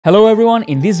Hello everyone,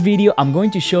 in this video I'm going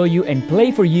to show you and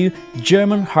play for you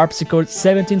German Harpsichord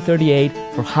 1738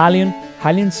 for HALion,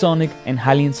 HALion Sonic and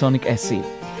HALion Sonic SE.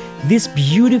 This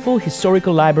beautiful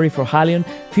historical library for HALion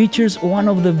features one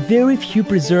of the very few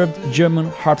preserved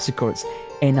German harpsichords,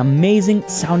 an amazing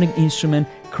sounding instrument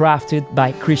crafted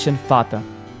by Christian Vater.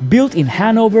 Built in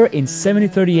Hanover in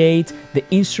 1738, the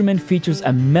instrument features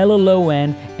a mellow low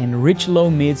end and rich low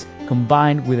mids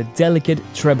combined with a delicate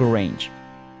treble range.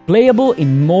 Playable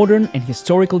in modern and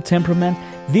historical temperament,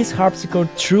 this harpsichord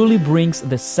truly brings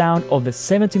the sound of the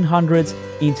 1700s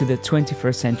into the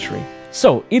 21st century.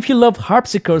 So, if you love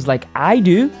harpsichords like I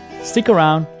do, stick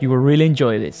around, you will really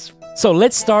enjoy this. So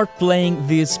let's start playing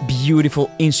this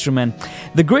beautiful instrument.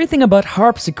 The great thing about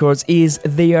harpsichords is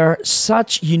they are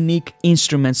such unique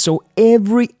instruments. So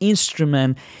every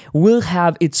instrument will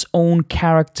have its own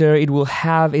character, it will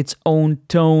have its own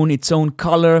tone, its own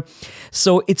color.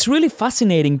 So it's really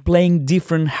fascinating playing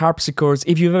different harpsichords.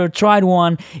 If you've ever tried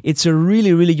one, it's a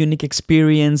really unique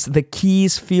experience. The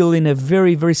keys feel in a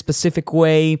very specific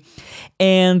way.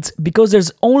 And because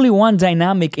there's only one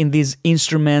dynamic in these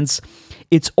instruments,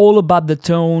 it's all about the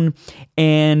tone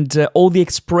and all the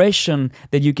expression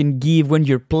that you can give when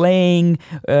you're playing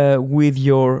with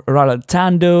your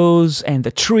ralleltandos and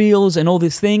the trills and all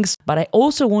these things. But I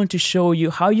also want to show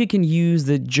you how you can use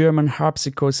the German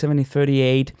Harpsichord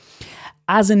 1738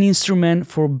 as an instrument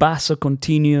for basso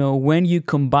continuo when you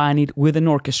combine it with an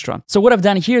orchestra. So what I've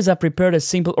done here is I've prepared a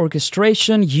simple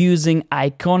orchestration using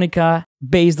Iconica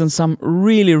based on some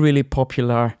really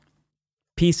popular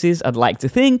pieces, I'd like to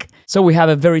think. So we have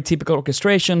a very typical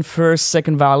orchestration: first,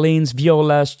 second violins,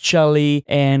 violas, cello,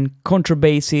 and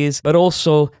contrabasses, but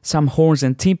also some horns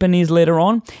and timpanis later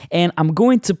on. And I'm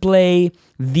going to play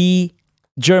the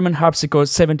German Harpsichord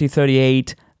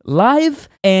 1738 live,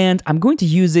 and I'm going to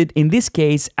use it in this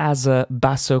case as a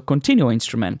basso continuo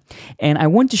instrument. And I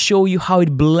want to show you how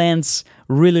it blends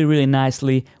really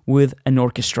nicely with an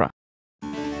orchestra.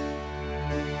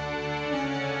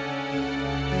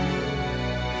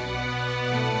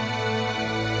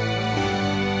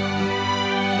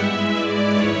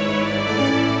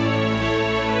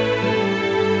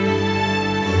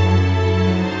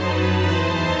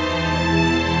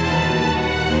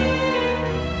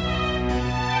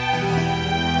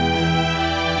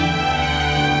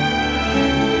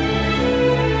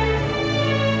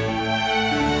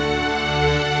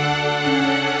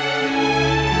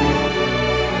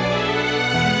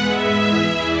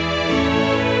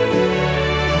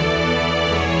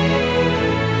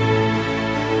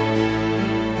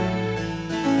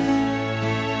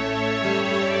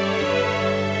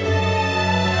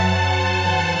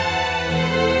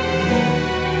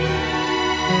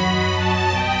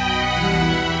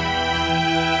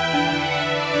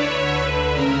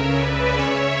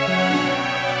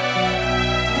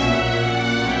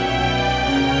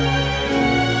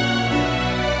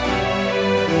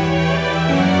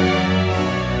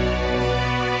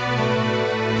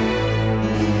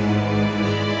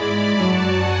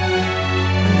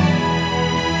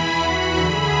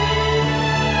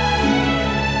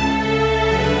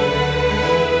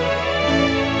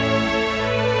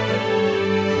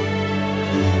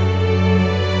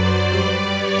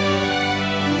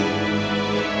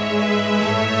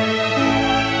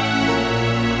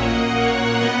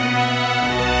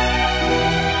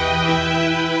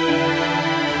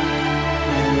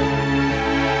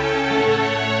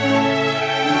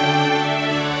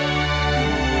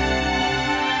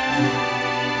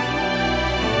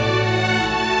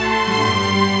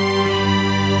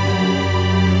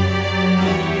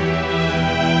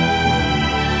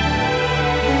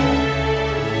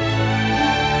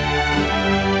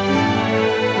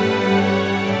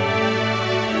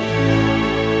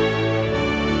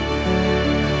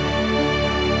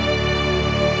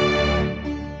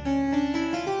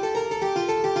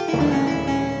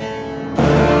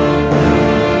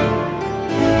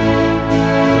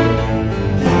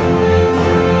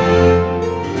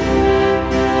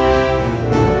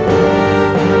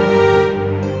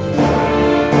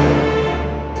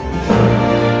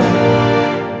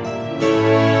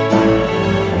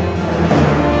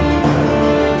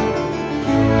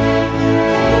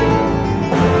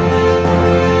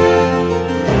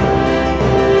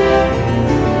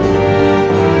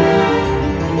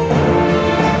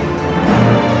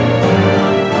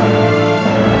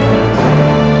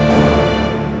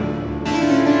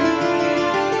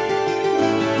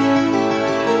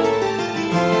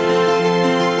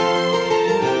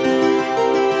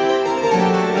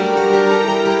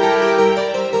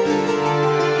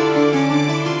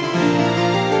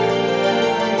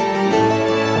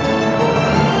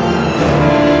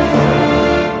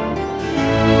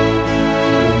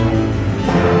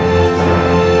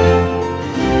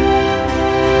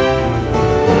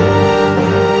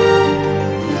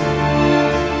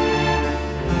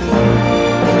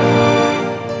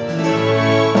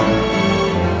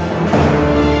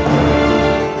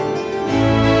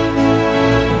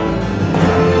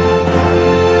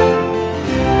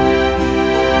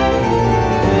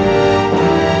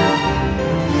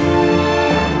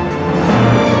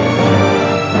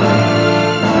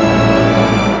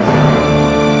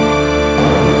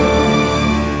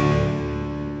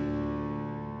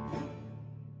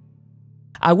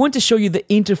 I want to show you the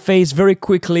interface very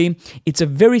quickly. It's a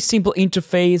very simple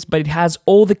interface, but it has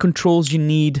all the controls you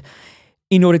need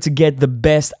in order to get the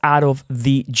best out of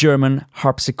the German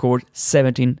Harpsichord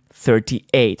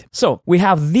 1738. So we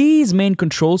have these main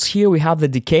controls here. We have the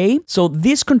decay. So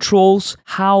this controls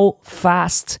how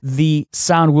fast the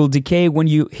sound will decay when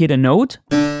you hit a note.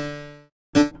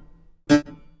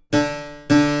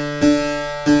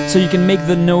 So you can make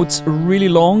the notes really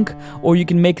long, or you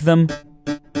can make them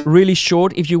really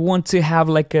short if you want to have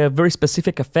like a very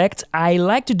specific effect. I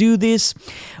like to do this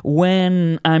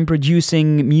when I'm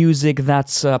producing music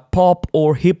that's pop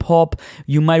or hip hop.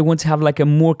 You might want to have like a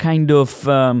more kind of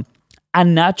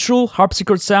unnatural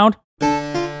harpsichord sound.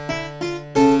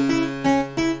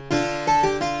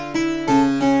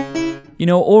 You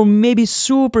know, or maybe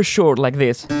super short like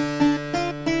this.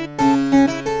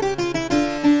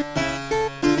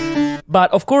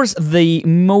 But of course, the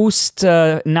most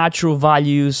natural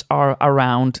values are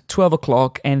around 12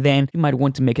 o'clock, and then you might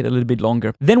want to make it a little bit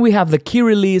longer. Then we have the key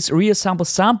release. Rear-sample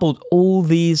sampled all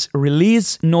these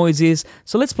release noises.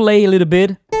 So let's play a little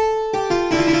bit.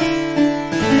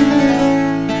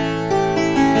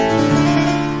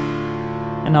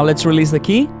 And now let's release the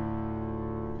key.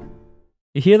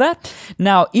 You hear that?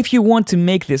 Now, if you want to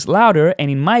make this louder,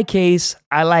 and in my case,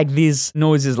 I like these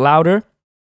noises louder,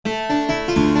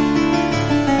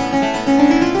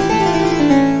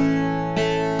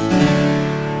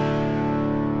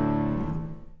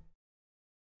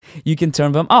 you can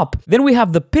turn them up. Then we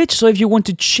have the pitch, so if you want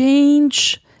to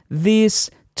change this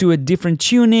to a different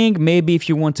tuning, maybe if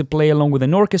you want to play along with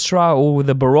an orchestra or with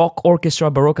a baroque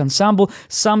orchestra, baroque ensemble,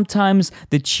 sometimes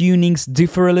the tunings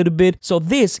differ a little bit. So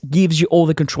this gives you all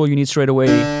the control you need straight away.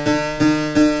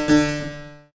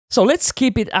 So let's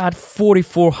keep it at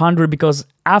 4400, because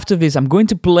after this I'm going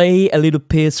to play a little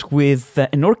piece with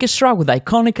an orchestra, with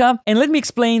Iconica. And let me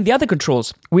explain the other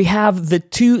controls. We have the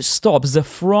two stops, the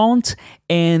front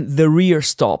and the rear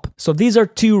stop. So these are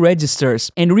two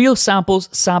registers, and Real Samples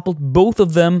sampled both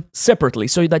of them separately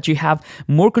so that you have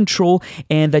more control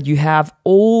and that you have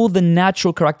all the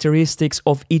natural characteristics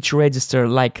of each register,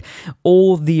 like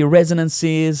all the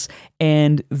resonances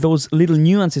and those little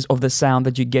nuances of the sound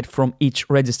that you get from each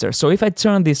register. So if I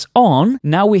turn this on,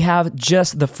 now we have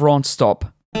just the front stop.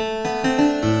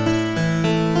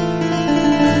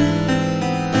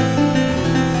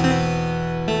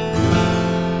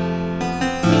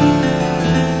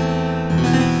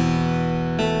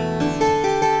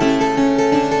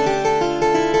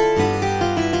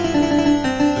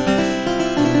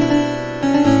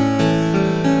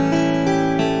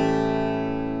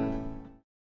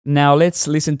 Now let's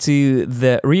listen to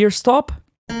the rear stop.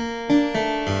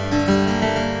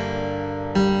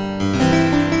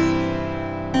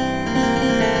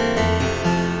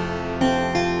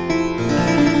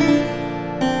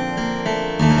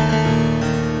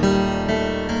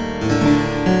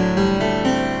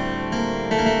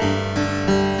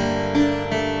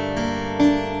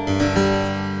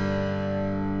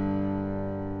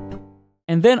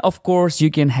 And then, of course, you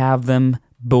can have them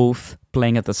both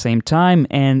playing at the same time,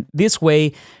 and this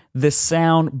way the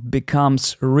sound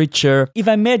becomes richer. If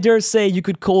I may dare say, you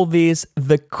could call this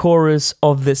the chorus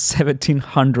of the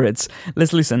 1700s.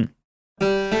 Let's listen.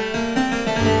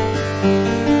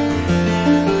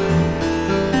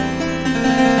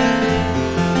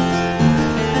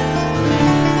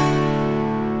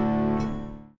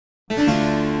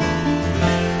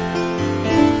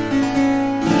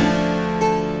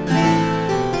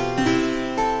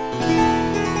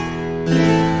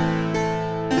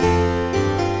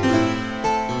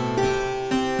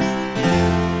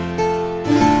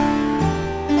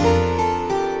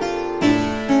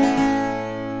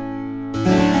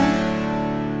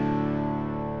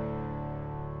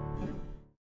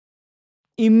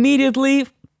 Immediately,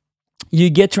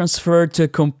 you get transferred to a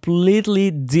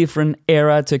completely different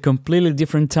era, to a completely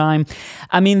different time.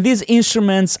 I mean, these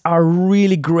instruments are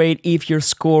really great if you're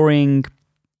scoring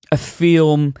a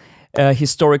film, a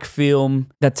historic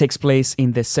film that takes place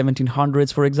in the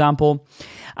 1700s, for example.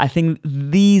 I think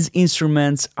these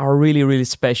instruments are really, really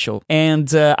special.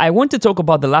 And I want to talk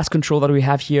about the last control that we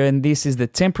have here, and this is the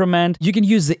temperament. You can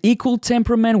use the equal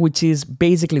temperament, which is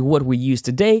basically what we use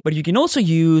today, but you can also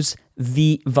use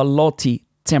the Valotti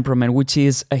temperament, which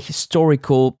is a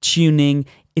historical tuning.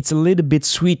 It's a little bit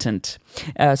sweetened.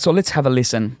 So let's have a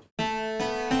listen.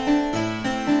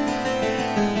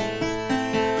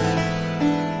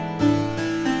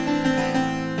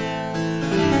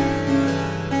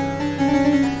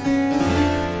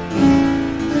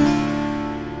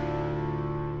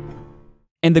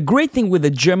 And the great thing with the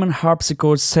German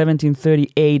Harpsichord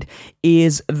 1738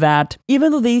 is that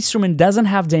even though the instrument doesn't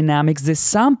have dynamics, they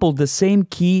sample the same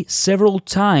key several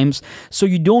times, so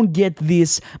you don't get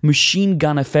this machine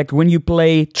gun effect when you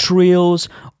play trills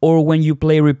or when you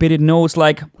play repeated notes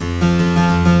like...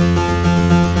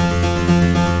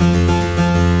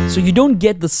 So you don't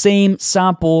get the same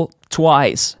sample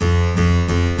twice.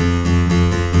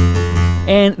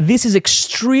 And this is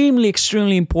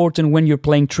extremely important when you're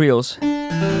playing trills.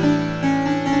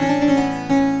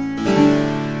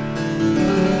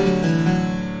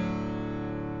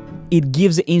 It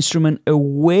gives the instrument a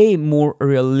way more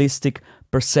realistic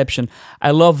perception.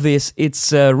 I love this.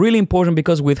 It's really important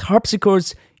because with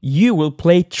harpsichords, you will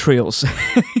play trills.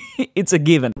 It's a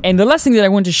given. And the last thing that I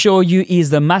want to show you is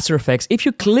the master effects. If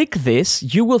you click this,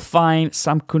 you will find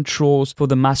some controls for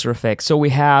the master effects. So we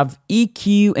have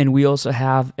EQ and we also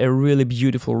have a really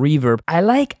beautiful reverb. I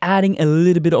like adding a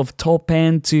little bit of top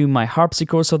end to my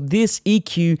harpsichord, so this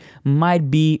EQ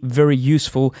might be very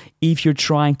useful if you're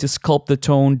trying to sculpt the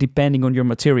tone depending on your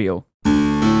material.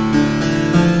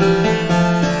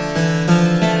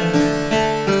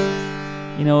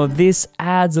 You know, this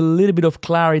adds a little bit of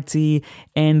clarity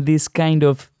and this kind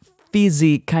of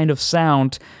fizzy kind of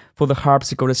sound for the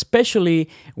harpsichord, especially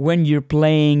when you're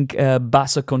playing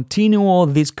basso continuo.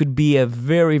 This could be a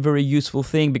very useful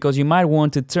thing because you might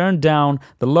want to turn down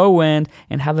the low end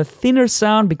and have a thinner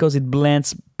sound because it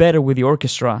blends better with the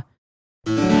orchestra.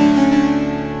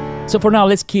 So for now,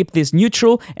 let's keep this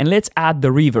neutral and let's add the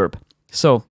reverb.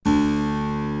 So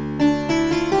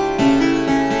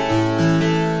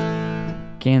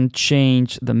can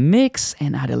change the mix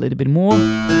and add a little bit more.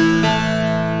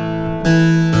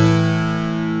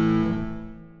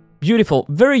 Beautiful,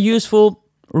 very useful.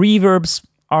 Reverbs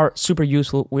are super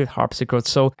useful with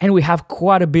harpsichords. So, and we have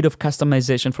quite a bit of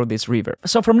customization for this reverb.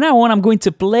 So from now on, I'm going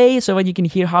to play so that you can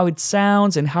hear how it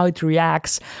sounds and how it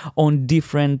reacts on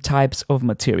different types of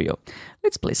material.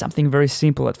 Let's play something very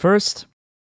simple at first.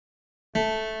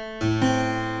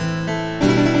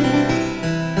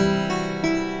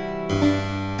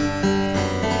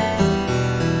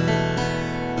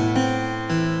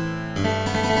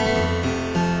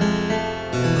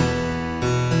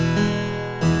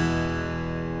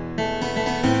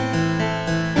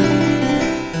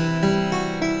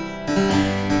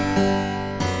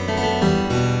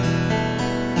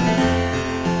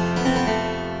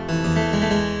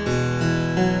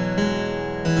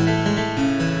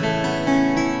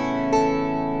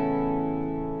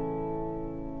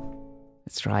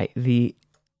 Let's try the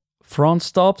front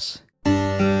stops.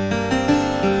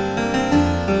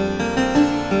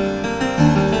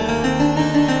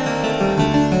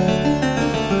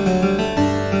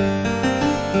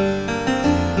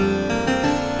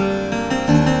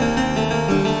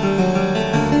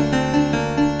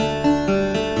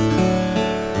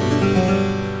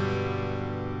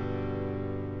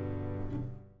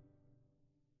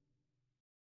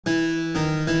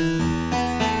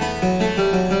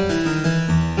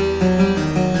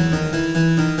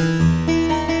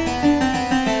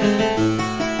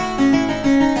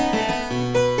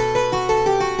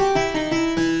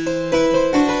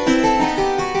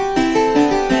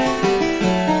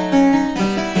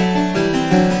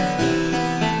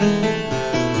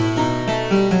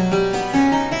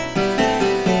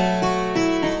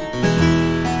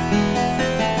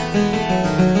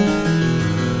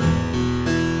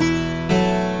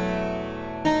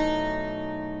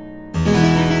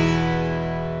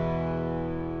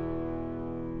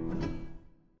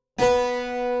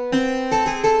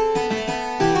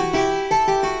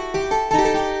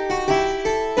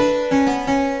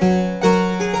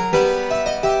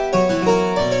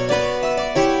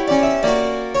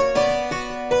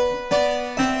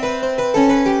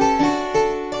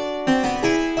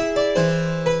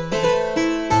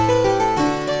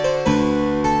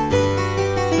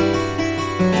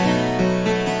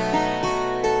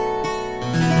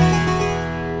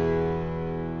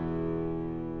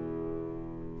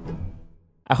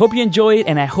 I hope you enjoy it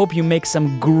and I hope you make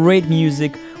some great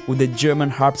music with the German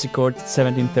Harpsichord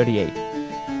 1738.